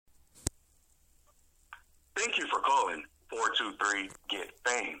calling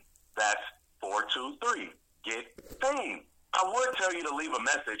 423-GET-FAME. That's 423-GET-FAME. I would tell you to leave a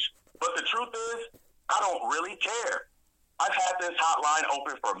message, but the truth is, I don't really care. I've had this hotline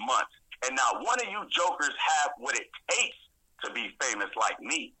open for months, and not one of you jokers have what it takes to be famous like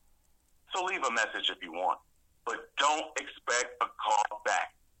me. So leave a message if you want, but don't expect a call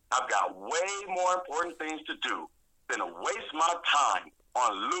back. I've got way more important things to do than to waste my time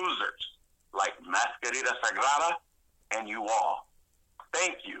on losers like Mascarita Sagrada and you all.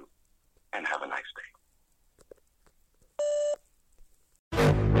 Thank you, and have a nice day.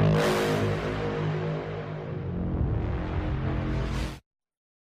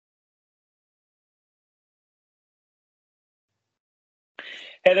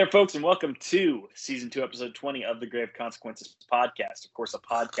 Hey there, folks, and welcome to Season 2, Episode 20 of the Grave Consequences podcast. Of course, a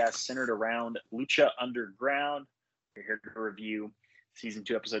podcast centered around Lucha Underground. We're here to review Season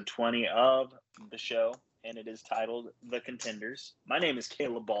 2, Episode 20 of the show, and it is titled The Contenders. My name is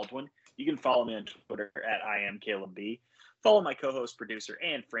Caleb Baldwin. You can follow me on Twitter at IamCalebB. Follow my co-host, producer,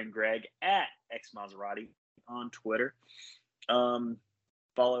 and friend Greg at XMaserati on Twitter.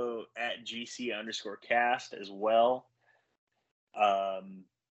 Follow at GC_cast as well.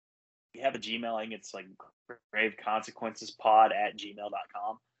 We have a Gmail. I think it's like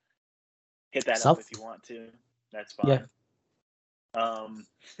graveconsequencespod@gmail.com. Hit that up if you want to. That's fine. Yeah.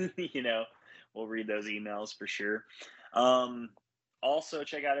 We'll read those emails for sure. Also,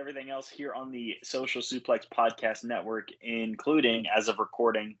 check out everything else here on the Social Suplex Podcast Network, including, as of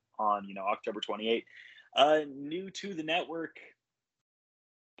recording on, October 28th, new to the network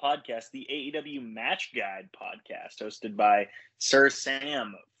podcast, the AEW Match Guide podcast, hosted by Sir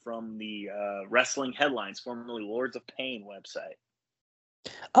Sam from the Wrestling Headlines, formerly Lords of Pain website.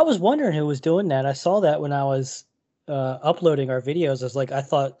 I was wondering who was doing that. I saw that when I was uploading our videos. I was like, I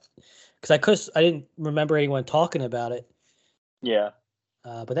thought, because I didn't remember anyone talking about it. Yeah.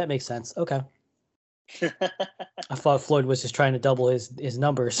 But that makes sense. Okay. I thought Floyd was just trying to double his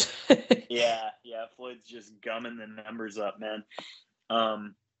numbers. Yeah. Floyd's just gumming the numbers up, man.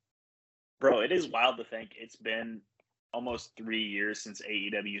 Bro, it is wild to think it's been almost 3 years since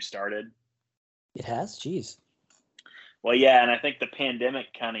AEW started. It has? Jeez. Well, yeah, and I think the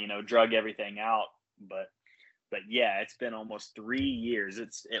pandemic kind of, drug everything out. But yeah, it's been almost 3 years.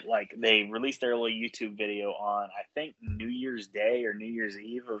 They released their little YouTube video on, I think, New Year's Day or New Year's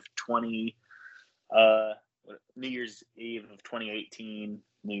Eve of 2018,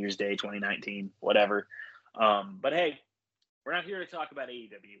 New Year's Day 2019, whatever. But hey, we're not here to talk about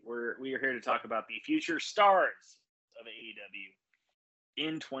AEW. We are here to talk about the future stars of AEW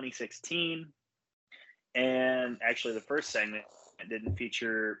in 2016. And actually, the first segment didn't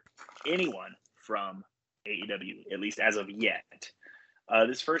feature anyone from AEW, at least as of yet.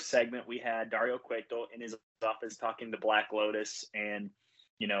 This first segment, we had Dario Cueto in his office talking to Black Lotus. And,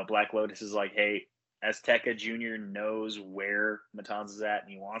 Black Lotus is like, hey, Azteca Jr. knows where Matanza's at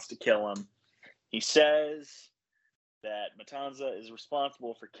and he wants to kill him. He says that Matanza is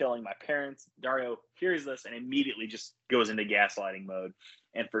responsible for killing my parents. Dario hears this and immediately just goes into gaslighting mode.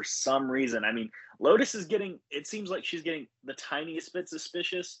 And for some reason, Lotus is it seems like she's getting the tiniest bit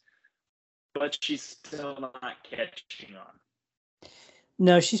suspicious, but she's still not catching on.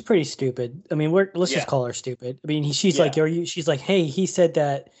 No, she's pretty stupid. Let's just call her stupid. She's like, hey, he said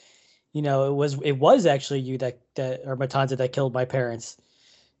that, it was actually you that or Matanza that killed my parents.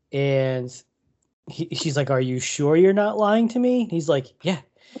 And she's like, are you sure you're not lying to me? He's like, yeah.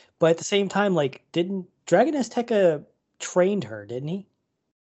 But at the same time, didn't Dragon Azteca trained her, didn't he?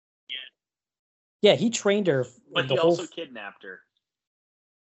 Yeah, he trained her. But he also kidnapped her.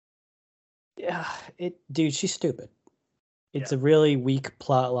 Yeah, dude, she's stupid. It's a really weak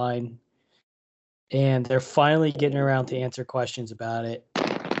plot line. And they're finally getting around to answer questions about it.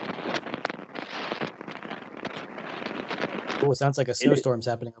 Oh, it sounds like a snowstorm's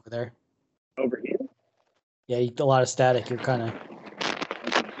happening over there. Over here? Yeah, a lot of static. You're kind of...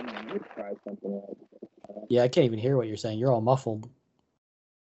 Yeah, I can't even hear what you're saying. You're all muffled.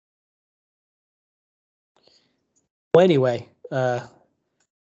 Well, anyway,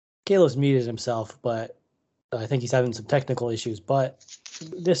 Caleb's muted himself, but I think he's having some technical issues. But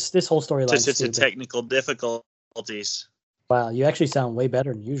this whole storyline is stupid. Technical difficulties. Wow, you actually sound way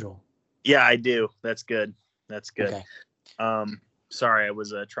better than usual. Yeah, I do. That's good. Okay. Sorry, I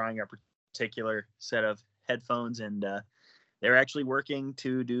was trying a particular set of headphones, and they're actually working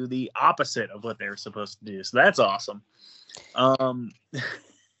to do the opposite of what they were supposed to do. So that's awesome.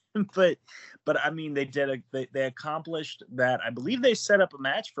 But they accomplished that. I believe they set up a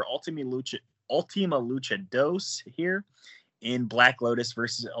match for Ultima Lucha Dos here, in Black Lotus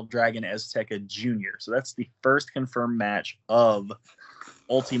versus El Dragon Azteca Jr. So that's the first confirmed match of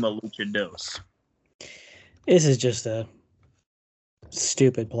Ultima Lucha Dos. This is just a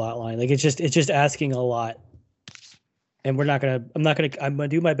stupid plot line. Like it's just asking a lot. And I'm gonna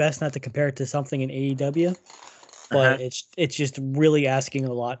do my best not to compare it to something in AEW, but it's just really asking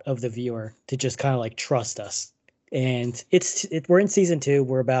a lot of the viewer to just kind of like trust us. And we're in season 2.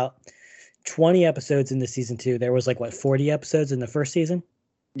 We're about 20 episodes into season 2. There was 40 episodes in the first season.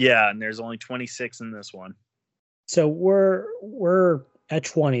 Yeah, and there's only 26 in this one. So we're at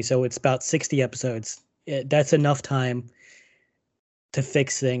 20, so it's about 60 episodes. That's enough time to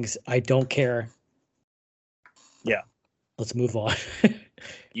fix things. I don't care. Yeah. Let's move on.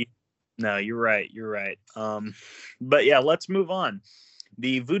 No, you're right. But yeah, let's move on.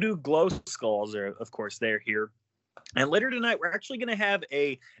 The Voodoo Glow Skulls are, of course, they're here. And later tonight, we're actually going to have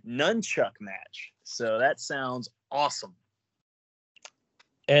a nunchuck match. So that sounds awesome.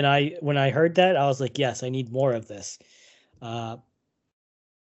 And when I heard that, I was like, yes, I need more of this.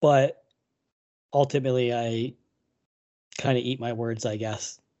 But ultimately, I kind of eat my words, I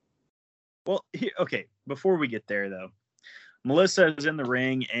guess. Well, okay, before we get there, though, Melissa is in the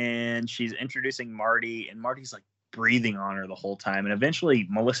ring, and she's introducing Marty, and Marty's, breathing on her the whole time. And eventually,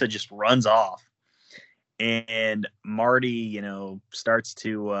 Melissa just runs off. And Marty, starts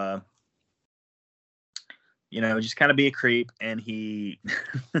to, just kind of be a creep. And he's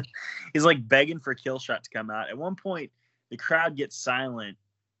begging for Killshot to come out. At one point, the crowd gets silent.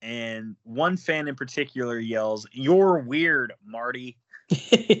 And one fan in particular yells, "You're weird, Marty."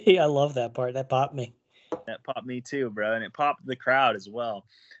 I love that part. That popped me. That popped me too, bro. And it popped the crowd as well.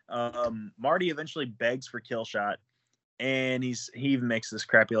 Marty eventually begs for Killshot. And he even makes this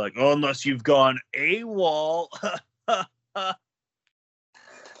crappy "Oh, unless you've gone AWOL."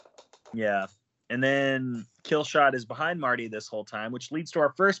 Yeah. And then Killshot is behind Marty this whole time, which leads to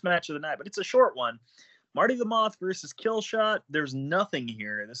our first match of the night. But it's a short one. Marty the Moth versus Killshot. There's nothing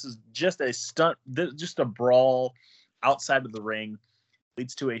here. This is just a stunt, just a brawl outside of the ring.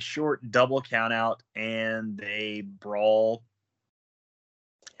 Leads to a short double count out, and they brawl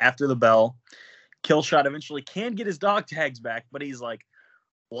after the bell. Killshot eventually can get his dog tags back, but he's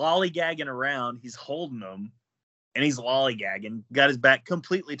lollygagging around. He's holding them, and he's lollygagging. Got his back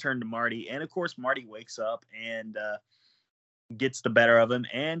completely turned to Marty, and of course Marty wakes up and gets the better of him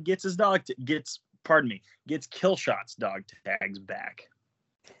and gets his gets Killshot's dog tags back.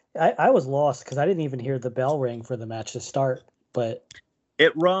 I was lost because I didn't even hear the bell ring for the match to start, but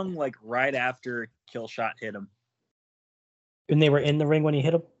it rung right after Killshot hit him. And they were in the ring when he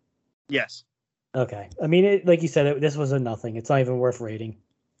hit him? Yes. Okay. I mean, like you said, this was a nothing. It's not even worth rating.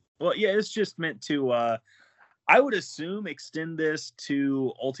 Well, yeah, it's just meant to, I would assume, extend this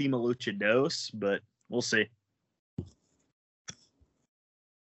to Ultima Lucha Dos, but we'll see.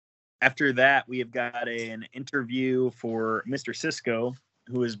 After that, we have got an interview for Mr. Cisco,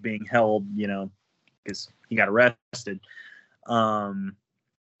 who is being held, because he got arrested.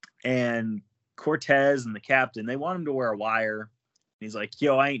 And Cortez and the captain, they want him to wear a wire. And he's like,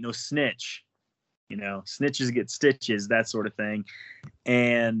 "Yo, I ain't no snitch. Snitches get stitches," that sort of thing.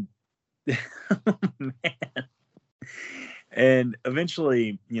 And man. And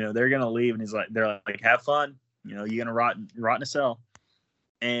eventually, they're gonna leave, and they're like, "Have fun. You're gonna rot in a cell."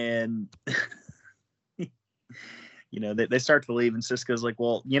 And they start to leave, and Cisco's like,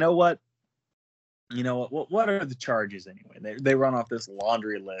 "Well, you know what? What are the charges anyway?" They run off this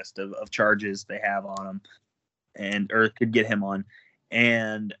laundry list of charges they have on him, or could get him on,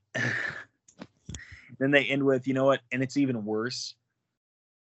 and then they end with, "You know what? And it's even worse.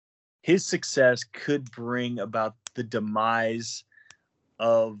 His success could bring about the demise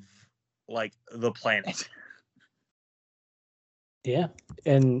of the planet." Yeah,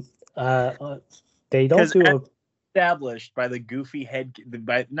 and they don't do established by the goofy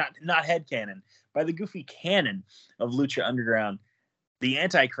not head canon, by the goofy canon of Lucha Underground. The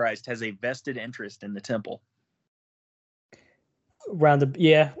Antichrist has a vested interest in the temple.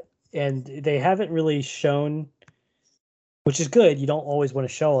 And they haven't really shown, which is good. You don't always want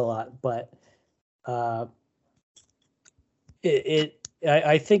to show a lot, but I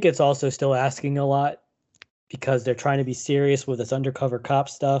think it's also still asking a lot because they're trying to be serious with this undercover cop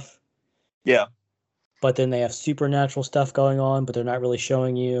stuff. Yeah. But then they have supernatural stuff going on, but they're not really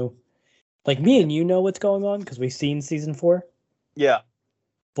showing you. Me and you know what's going on because we've seen season 4. Yeah.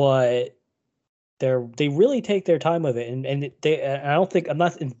 But they really take their time with it, and I'm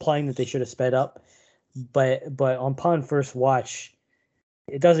not implying that they should have sped up, but upon first watch,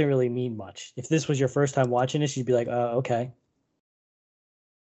 it doesn't really mean much. If this was your first time watching this, you'd be like, "Oh, okay."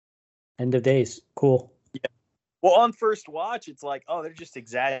 End of days, cool. Yeah. Well, on first watch, it's like, oh, they're just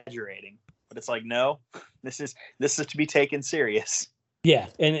exaggerating. But it's like, no, this is to be taken serious. Yeah,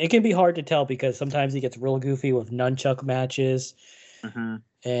 and it can be hard to tell because sometimes he gets real goofy with nunchuck matches, and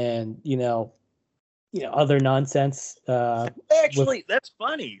other nonsense. Actually, that's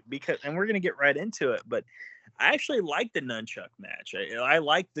funny because, and we're gonna get right into it, but I actually like the nunchuck match. I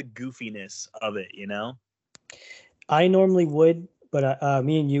like the goofiness of it. I normally would, but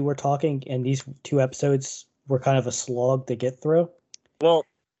me and you were talking, and these 2 episodes were kind of a slog to get through. Well,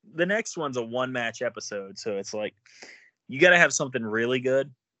 the next one's a 1-match episode, so it's like you got to have something really good.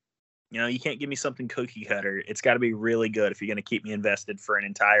 You can't give me something cookie cutter. It's got to be really good if you're going to keep me invested for an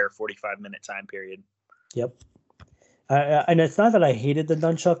entire 45-minute time period. Yep. And it's not that I hated the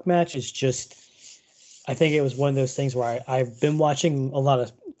nunchuck match. It's just, I think it was one of those things where I've been watching a lot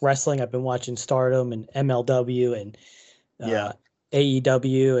of wrestling. I've been watching Stardom and MLW and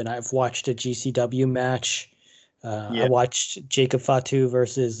AEW, and I've watched a GCW match. I watched Jacob Fatu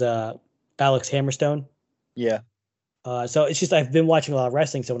versus Alex Hammerstone. Yeah. So it's just I've been watching a lot of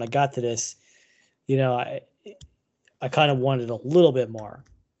wrestling. So when I got to this, I kind of wanted a little bit more.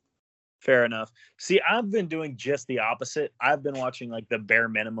 Fair enough. See, I've been doing just the opposite. I've been watching like the bare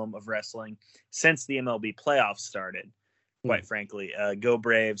minimum of wrestling since the MLB playoffs started. Quite frankly, go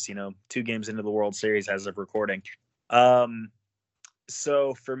Braves! 2 games into the World Series as of recording.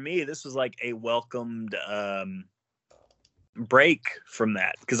 So for me, this was like a welcomed break from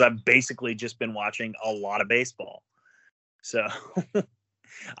that because I've basically just been watching a lot of baseball. So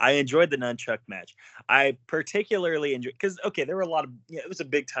I enjoyed the nunchuck match. I particularly enjoyed because, there were a lot of, it was a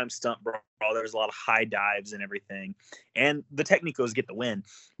big time stunt brawl. There was a lot of high dives and everything. And the Technicos get the win.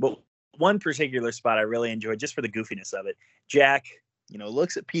 But one particular spot I really enjoyed just for the goofiness of it. Jack,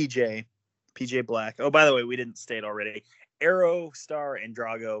 looks at PJ Black. Oh, by the way, we didn't state already. Aerostar and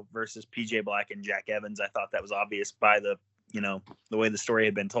Drago versus PJ Black and Jack Evans. I thought that was obvious by the way the story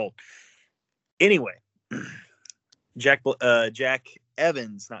had been told. Anyway, Jack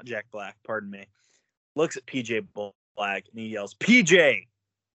Evans, not Jack Black, pardon me, looks at PJ Black and he yells, "PJ,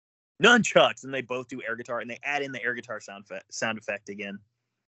 nunchucks!" And they both do air guitar, and they add in the air guitar sound effect again.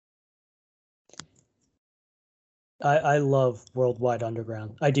 I love Worldwide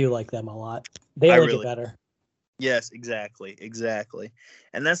Underground. I do like them a lot. They only get better. Yes, exactly.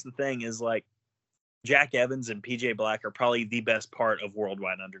 And that's the thing is like Jack Evans and PJ Black are probably the best part of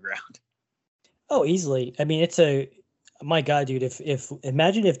Worldwide Underground. Oh, easily. I mean, my God, dude, if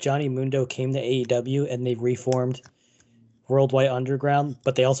imagine if Johnny Mundo came to AEW and they reformed Worldwide Underground,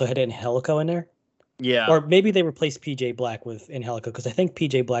 but they also had Angelico in there. Yeah. Or maybe they replaced PJ Black with Angelico because I think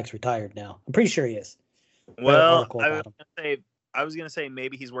PJ Black's retired now. I'm pretty sure he is. Well, I was gonna say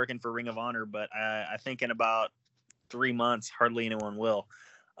maybe he's working for Ring of Honor, but I think in about 3 months, hardly anyone will.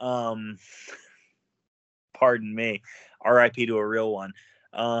 Pardon me. R.I.P. to a real one.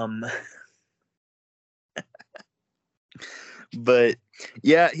 But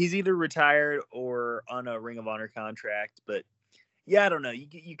yeah, he's either retired or on a Ring of Honor contract. But yeah, I don't know.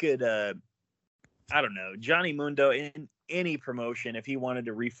 You could, I don't know, Johnny Mundo in any promotion, if he wanted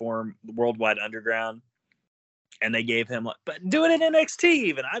to reform Worldwide Underground and they gave him, but do it in NXT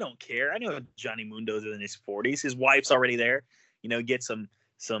even. I don't care. I know Johnny Mundo's in his 40s. His wife's already there. Get some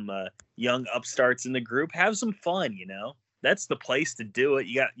young upstarts in the group. Have some fun, That's the place to do it.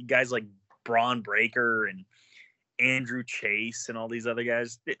 You got guys like Braun Breaker and Andrew Chase and all these other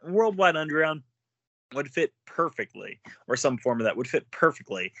guys. Worldwide Underground would fit perfectly, or some form of that would fit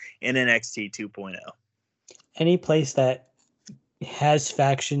perfectly in NXT 2.0. Any place that has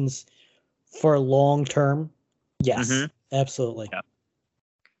factions for long term, yes, absolutely.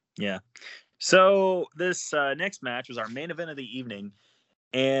 Yeah. So this next match was our main event of the evening,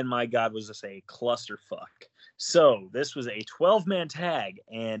 and my God, was this a clusterfuck. So this was a 12-man tag,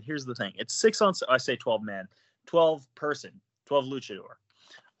 and here's the thing. It's 6 on... I say 12-man. 12-person. 12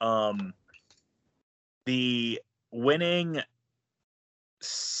 luchador. The winning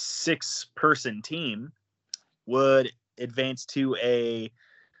 6-person team would advance to an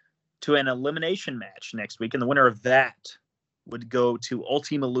elimination match next week, and the winner of that would go to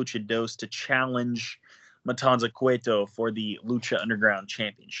Ultima Lucha Dos to challenge Matanza Cueto for the Lucha Underground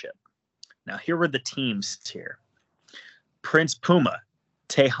Championship. Now, here were the teams here. Prince Puma,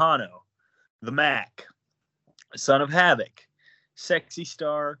 Tejano, The Mac, Son of Havoc, Sexy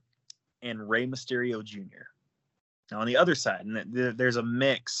Star, and Rey Mysterio Jr. Now, on the other side, and there's a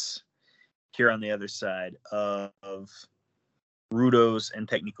mix here on the other side of Rudos and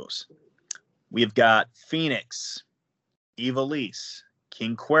Technicos. We've got Phoenix, Ivelisse,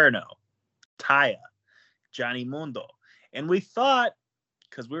 King Cuerno, Taya, Johnny Mundo. And we thought,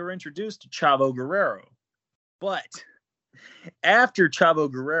 because we were introduced to Chavo Guerrero, But after Chavo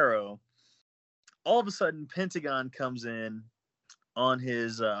Guerrero, all of a sudden Pentagon comes in on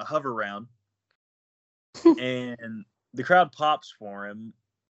his hover round, and the crowd pops for him,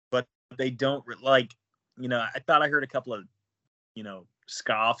 but they don't I thought I heard a couple of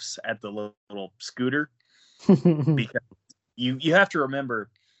scoffs at the little scooter, because you have to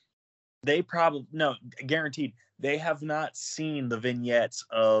remember, they probably guaranteed they have not seen the vignettes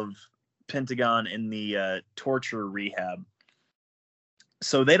of Pentagon in the torture rehab,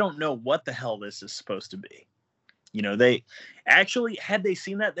 so they don't know what the hell this is supposed to be. They actually, had they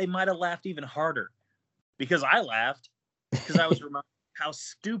seen that, they might have laughed even harder, because I laughed because I was reminded how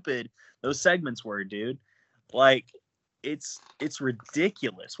stupid those segments were, dude. Like, it's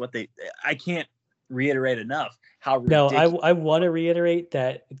ridiculous what I can't reiterate enough how ridiculous. No, I want to reiterate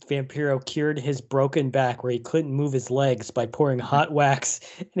that Vampiro cured his broken back where he couldn't move his legs by pouring hot wax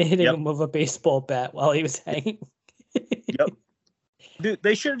and hitting him with a baseball bat while he was hanging. Yep. Dude,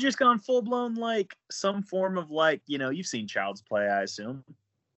 they should have just gone full blown, like some form of, like, you've seen Child's Play, I assume.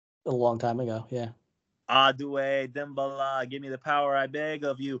 A long time ago, yeah. Adue Dembala, give me the power, I beg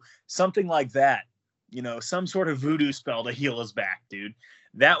of you. Something like that. Some sort of voodoo spell to heal his back, dude.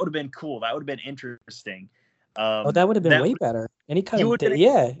 That would have been cool. That would have been interesting. That would have been way better. Any kind of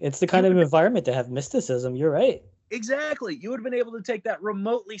it's the kind of environment to have mysticism. You're right. Exactly. You would have been able to take that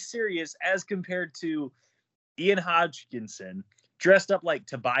remotely serious as compared to Ian Hodgkinson dressed up like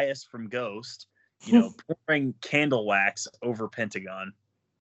Tobias from Ghost, pouring candle wax over Pentagon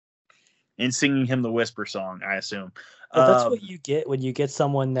and singing him the Whisper song, I assume. But that's what you get when you get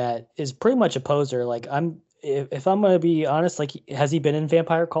someone that is pretty much a poser. Like, if I'm going to be honest, like, has he been in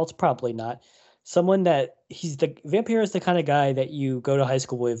vampire cults? Probably not. Someone that Vampiro is the kind of guy that you go to high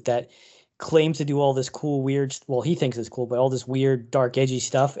school with that claims to do all this cool, weird, well, he thinks it's cool, but all this weird, dark, edgy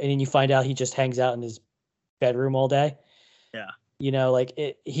stuff. And then you find out he just hangs out in his bedroom all day. Yeah.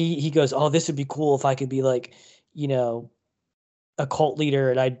 He goes, oh, this would be cool if I could be like, a cult leader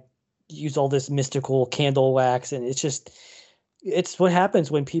and I'd use all this mystical candle wax. And it's what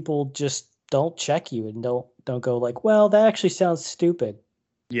happens when people just don't check you and don't go like, well, that actually sounds stupid.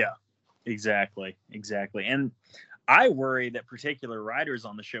 Yeah, exactly. And I worry that particular writers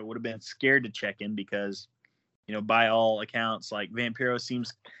on the show would have been scared to check in because, by all accounts, like, Vampiro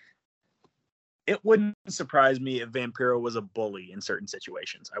seems, it wouldn't surprise me if Vampiro was a bully in certain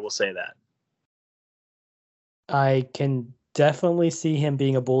situations. I will say that. I can definitely see him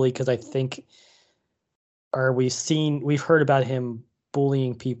being a bully because I think, we've heard about him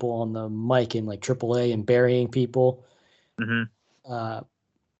bullying people on the mic in like AAA and burying people. Mm-hmm.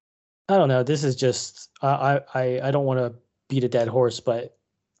 I don't know. This is just I don't want to beat a dead horse, but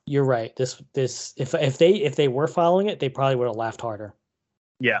you're right. This if they were following it, they probably would have laughed harder.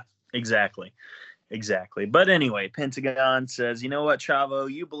 Yeah, exactly. But anyway, Pentagon says, you know what,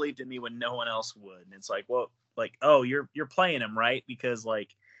 Chavo, you believed in me when no one else would. And it's like, well, like, oh, you're playing him, right? Because,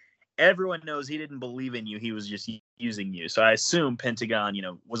 like, everyone knows he didn't believe in you. He was just using you. So I assume Pentagon,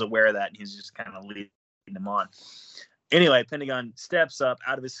 was aware of that, and he's just kind of leading them on. Anyway, Pentagon steps up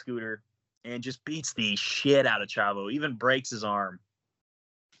out of his scooter and just beats the shit out of Chavo, even breaks his arm.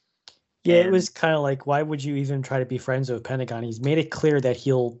 Yeah, it was kind of like, why would you even try to be friends with Pentagon? He's made it clear that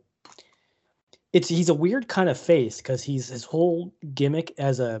he's a weird kind of face because his whole gimmick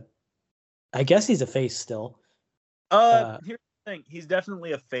I guess he's a face still. Here's the thing. He's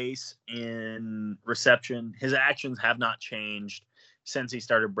definitely a face in reception. His actions have not changed since he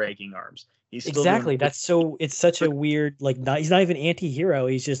started breaking arms. He's still exactly. It's such a weird, like, he's not even anti-hero.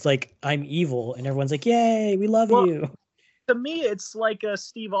 He's just like, I'm evil. And everyone's like, yay, we love you. To me, it's like a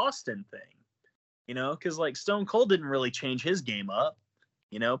Steve Austin thing, because, like, Stone Cold didn't really change his game up.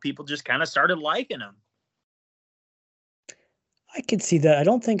 People just kind of started liking him. I could see that. I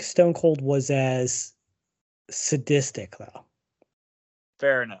don't think Stone Cold was as sadistic, though.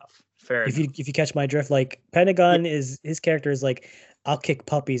 Fair enough. If you catch my drift, like, Pentagon his character is like, I'll kick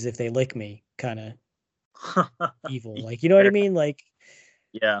puppies if they lick me, kind of evil. Like, you know what I mean? Like,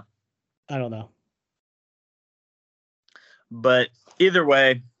 yeah. I don't know. But either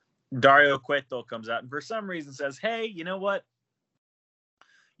way, Dario Cueto comes out and for some reason says, hey, you know what?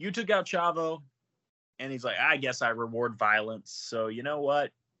 You took out Chavo. And he's like, I guess I reward violence. So you know what?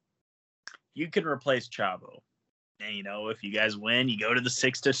 You can replace Chavo. And, if you guys win, you go to the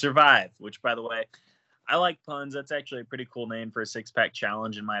 6 to survive. Which, by the way, I like puns. That's actually a pretty cool name for a 6-pack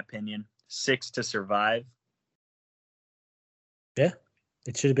challenge, in my opinion. 6 to survive. Yeah.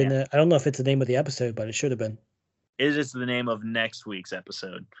 It should have been. I don't know if it's the name of the episode, but it should have been. It is the name of next week's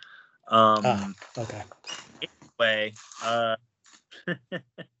episode. Okay. Anyway,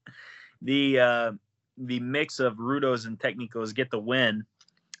 the mix of Rudos and Technicos get the win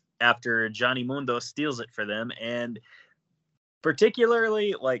after Johnny Mundo steals it for them. And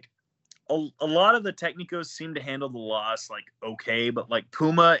particularly, like, a lot of the Technicos seem to handle the loss, like, okay, but, like,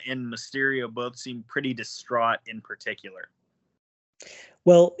 Puma and Mysterio both seem pretty distraught in particular.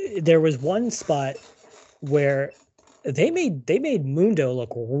 Well, there was one spot where they made Mundo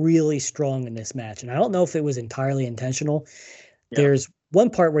look really strong in this match, and I don't know if it was entirely intentional. Yeah. There's one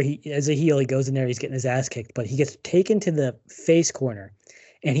part where he, as a heel, he goes in there, he's getting his ass kicked, but he gets taken to the face corner,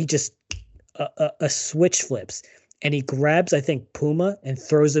 and he just a switch flips, and he grabs, I think, Puma and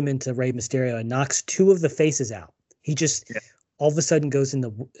throws him into Rey Mysterio and knocks two of the faces out. He just all of a sudden goes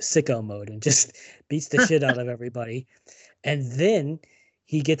into sicko mode and just beats the shit out of everybody, and then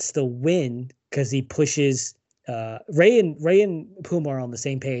he gets the win because he pushes Rey and Puma are on the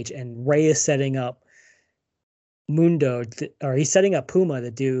same page, and Rey is setting up Mundo, or he's setting up Puma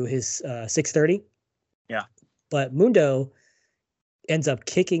to do his 630. Yeah. But Mundo ends up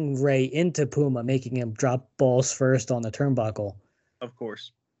kicking Rey into Puma, making him drop balls first on the turnbuckle. Of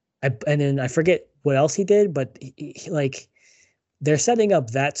course. And then I forget what else he did, but he, like, they're setting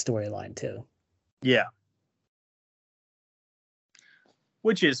up that storyline too. Yeah.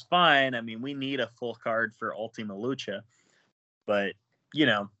 Which is fine. I mean, we need a full card for Ultima Lucha. But, you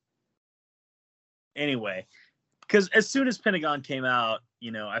know, anyway, because as soon as Pentagon came out,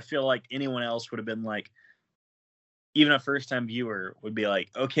 you know, I feel like anyone else would have been like, even a first-time viewer would be like,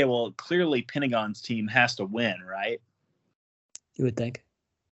 okay, well, clearly Pentagon's team has to win, right? You would think.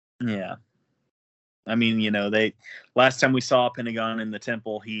 Yeah. I mean, you know, last time we saw Pentagon in the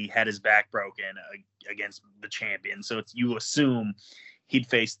temple, he had his back broken against the champion. So you assume he'd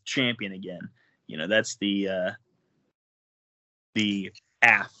face the champion again. You know, that's the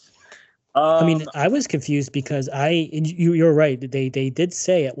AF. I mean, I was confused because you're right. They did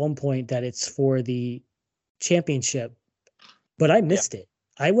say at one point that it's for the championship, but I missed it.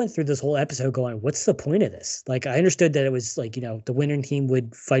 I went through this whole episode going, what's the point of this? Like, I understood that it was like, you know, the winning team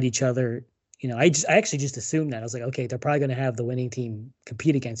would fight each other. You know, I actually just assumed that. I was like, okay, they're probably going to have the winning team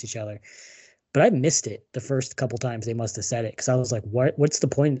compete against each other. But I missed it the first couple times they must have said it, because I was like, what's the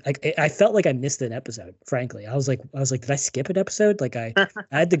point? Like, I felt like I missed an episode, frankly. I was like, did I skip an episode? Like, I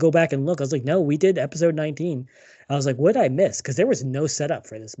had to go back and look. I was like, no, we did episode 19. I was like, what did I miss? Because there was no setup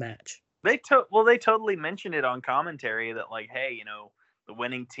for this match. They totally mentioned it on commentary that, like, hey, you know, the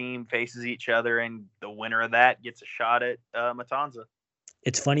winning team faces each other, and the winner of that gets a shot at Matanza.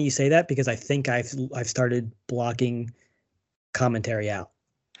 It's funny you say that, because I think I've started blocking commentary out.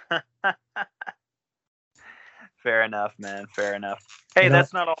 Fair enough, man. Fair enough. Hey,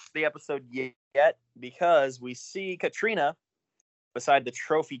 that's not all the episode yet, because we see Katrina beside the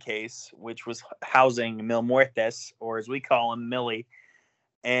trophy case, which was housing Mil Muertes, or as we call him, Millie.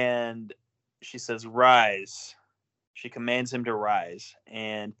 And she says, rise. She commands him to rise.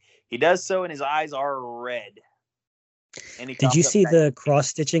 And he does so, and his eyes are red. And did you see the cross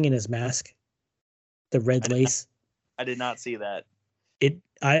stitching in his mask? The red lace? I did not see that.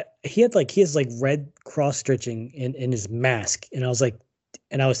 He has red cross stitching in his mask, and I was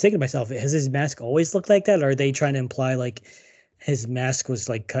thinking to myself, has his mask always looked like that, or are they trying to imply like his mask was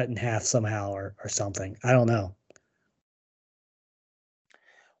like cut in half somehow or something? I don't know.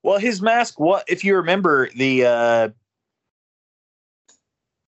 Well, his mask, if you remember the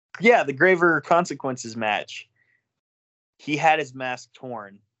Graver Consequences match, he had his mask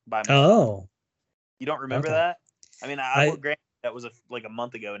torn by Matanza. Oh. You don't remember that? I mean, I will grant that was a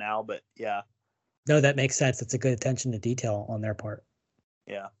month ago now, but yeah. No, that makes sense. That's a good attention to detail on their part.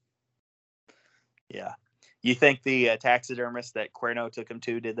 Yeah. Yeah. You think the taxidermist that Cuerno took him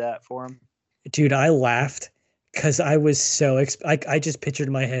to did that for him? Dude, I laughed because I was so I just pictured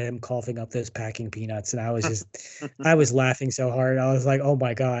in my head him coughing up those packing peanuts, and I was just I was laughing so hard. I was like, oh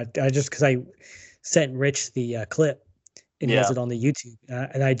my God. Because I sent Rich the clip, and he has it on the YouTube.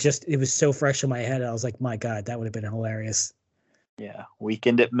 And it was so fresh in my head. I was like, my God, that would have been hilarious. Yeah.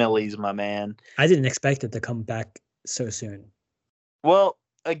 Weekend at Millie's, my man. I didn't expect it to come back so soon. Well,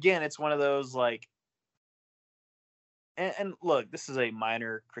 again, it's one of those like, and look, this is a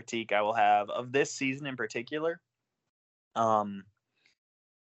minor critique I will have of this season in particular.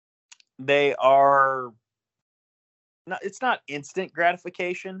 They are not, it's not instant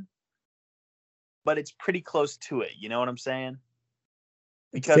gratification, but it's pretty close to it. You know what I'm saying?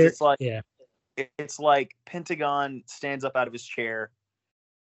 Because it's like Pentagon stands up out of his chair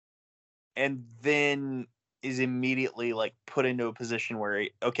and then is immediately like put into a position where,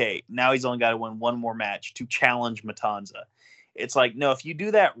 now he's only got to win one more match to challenge Matanza. It's like, no, if you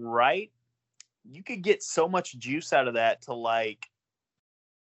do that right, you could get so much juice out of that to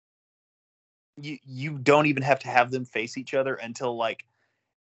you don't even have to have them face each other until like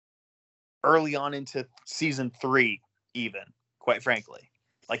early on into season 3, even, quite frankly.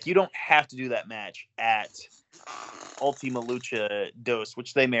 Like, you don't have to do that match at Ultima Lucha Dos,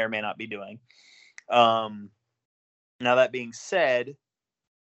 which they may or may not be doing. Now, that being said,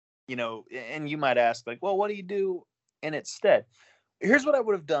 you know, and you might ask, like, well, what do you do in its stead? Here's what I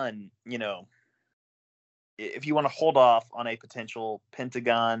would have done, you know, if you want to hold off on a potential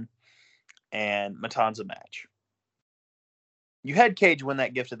Pentagon and Matanza match. You had Cage win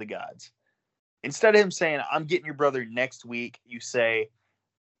that Gift of the Gods. Instead of him saying, I'm getting your brother next week, you say,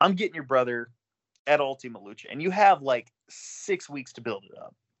 I'm getting your brother at Ultima Lucha. And you have like 6 weeks to build it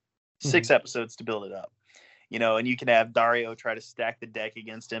up. 6 episodes to build it up. You know, and you can have Dario try to stack the deck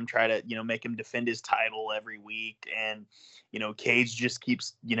against him, try to, you know, make him defend his title every week. And, you know, Cage just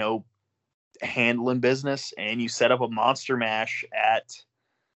keeps, you know, handling business. And you set up a monster mash at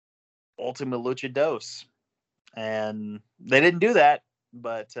Ultima Lucha Dos. And they didn't do that,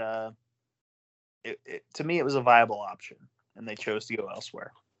 but to me, it was a viable option, and they chose to go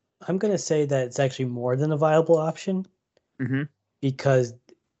elsewhere. I'm going to say that it's actually more than a viable option, because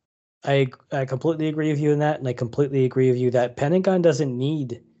I completely agree with you in that, and I completely agree with you that Pentagon doesn't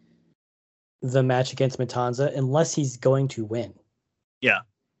need the match against Matanza unless he's going to win. Yeah,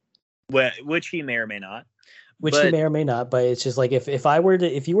 which he may or may not. He may or may not, but it's just like if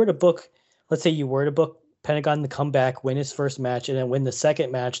you were to book, let's say you were to book Pentagon to come back, win his first match, and then win the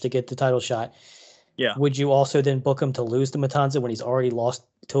second match to get the title shot. Yeah. Would you also then book him to lose to Matanza when he's already lost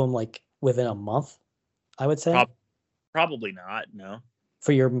to him like within a month? I would say. Probably not. No.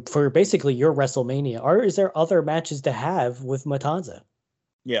 For basically your WrestleMania, or is there other matches to have with Matanza?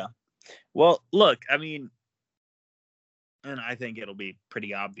 Yeah. Well, look, I mean, and I think it'll be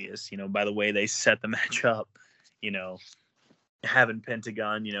pretty obvious, you know, by the way they set the match up, you know, having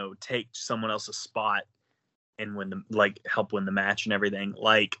Pentagon, you know, take someone else's spot and help win the match and everything.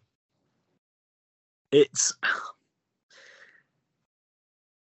 Like, it's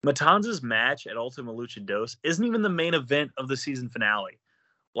Matanza's match at Ultima Lucha Dos isn't even the main event of the season finale.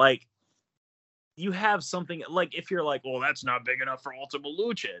 Like, you have something like, if you're like, well, that's not big enough for Ultima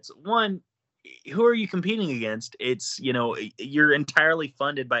Lucha. It's one, who are you competing against? It's, you know, you're entirely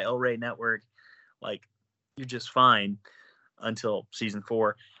funded by El Rey Network. Like, you're just fine until season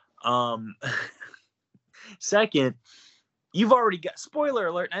 4. Second, you've already got, spoiler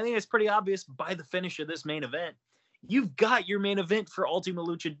alert, I think it's pretty obvious by the finish of this main event, you've got your main event for Ultima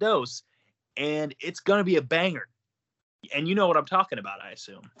Lucha Dos, and it's going to be a banger. And you know what I'm talking about, I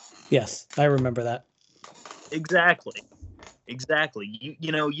assume. Yes, I remember that. Exactly.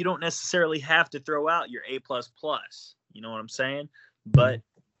 You know, you don't necessarily have to throw out your A++. You know what I'm saying? But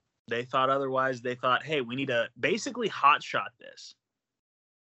they thought otherwise. They thought, hey, we need to basically hotshot this,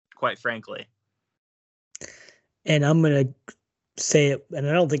 quite frankly. And I'm going to say it, and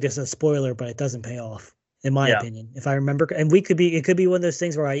I don't think this is a spoiler, but it doesn't pay off, in my opinion. If I remember, and it could be one of those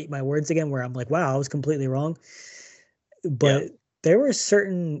things where I eat my words again, where I'm like, wow, I was completely wrong. But there were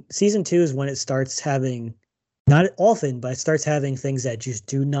certain season 2 is when it starts having, not often, but it starts having things that just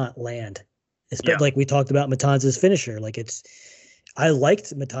do not land. Like we talked about Matanza's finisher. Like, I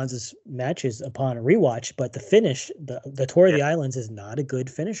liked Matanza's matches upon a rewatch, but the finish, the Tour of the Islands, is not a good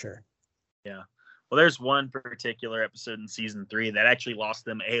finisher. Yeah. Well, there's one particular episode in season 3 that actually lost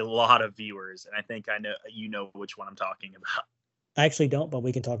them a lot of viewers, and I think I know you know which one I'm talking about. I actually don't, but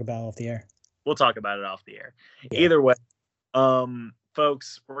we can talk about it off the air. We'll talk about it off the air. Yeah. Either way,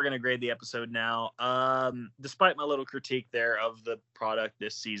 folks, we're gonna grade the episode now. Despite my little critique there of the product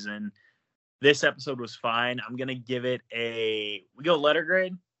this season, this episode was fine. I'm gonna give it we go letter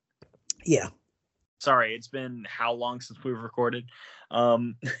grade. Yeah. Sorry, it's been how long since we've recorded?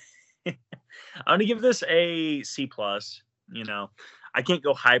 I'm going to give this a C+. You know, I can't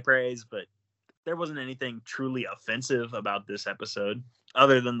go high praise, but there wasn't anything truly offensive about this episode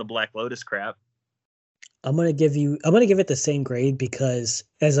other than the Black Lotus crap. I'm going to give it the same grade because,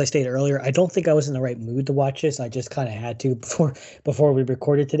 as I stated earlier, I don't think I was in the right mood to watch this. I just kind of had to before we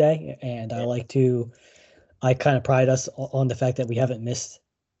recorded today. And I kind of pride us on the fact that we haven't missed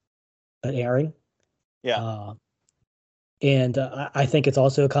an airing. Yeah. And I think it's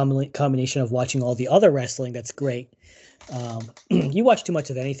also a combination of watching all the other wrestling that's great. You watch too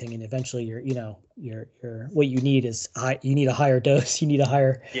much of anything, and eventually you're what you need is you need a higher dose. You need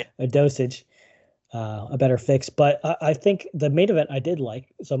a dosage, a better fix. But I think the main event I did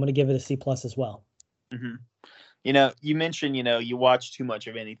like, so I'm going to give it a C+ as well. Mm-hmm. You know, you mentioned, you know, you watch too much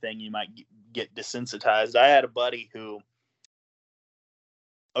of anything, you might get desensitized. I had a buddy who,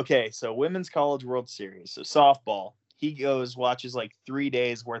 so Women's College World Series, so softball. He watches like 3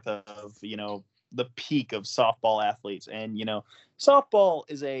 days worth of, you know, the peak of softball athletes. And, you know, softball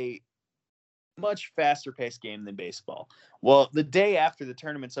is a much faster paced game than baseball. Well, the day after the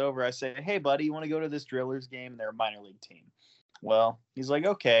tournament's over, I say, hey, buddy, you want to go to this Drillers game? They're a minor league team. Well, he's like,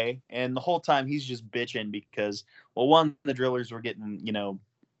 okay. And the whole time he's just bitching because, well, one, the Drillers were getting, you know,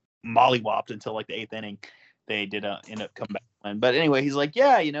 mollywopped until like the 8th inning. They did end up coming back. But anyway, he's like,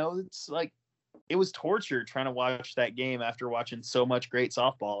 yeah, you know, it's like, it was torture trying to watch that game after watching so much great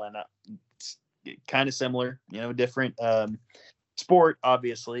softball. And it's kind of similar, you know, different sport,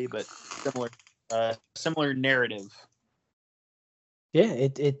 obviously, but similar narrative. Yeah,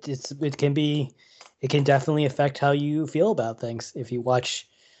 it can definitely affect how you feel about things if you watch,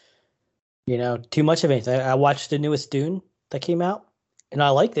 you know, too much of anything. I watched the newest Dune that came out, and I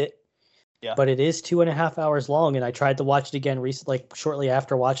liked it. Yeah. But it is 2.5 hours long, and I tried to watch it again recently, like shortly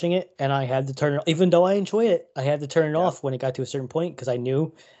after watching it, and I had to turn it. Even though I enjoy it, I had to turn it off when it got to a certain point because I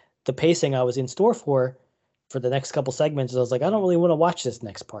knew the pacing I was in store for the next couple segments. I was like, I don't really want to watch this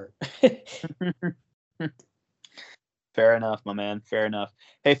next part. Fair enough, my man. Fair enough.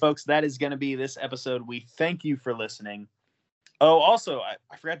 Hey, folks, that is going to be this episode. We thank you for listening. Oh, also,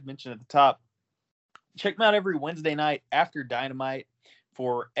 I forgot to mention at the top, check them out every Wednesday night after Dynamite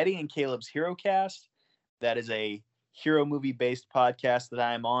for Eddie and Caleb's Hero Cast. That is a hero movie-based podcast that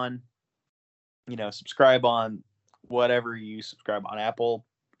I am on. You know, subscribe on whatever you subscribe on, Apple,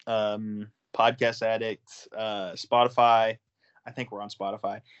 Podcast Addict, Spotify. I think we're on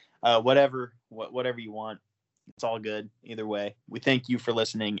Spotify. Whatever you want. It's all good either way. We thank you for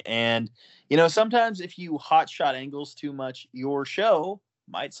listening. And, you know, sometimes if you hotshot angles too much, your show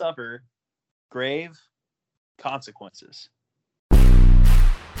might suffer grave consequences.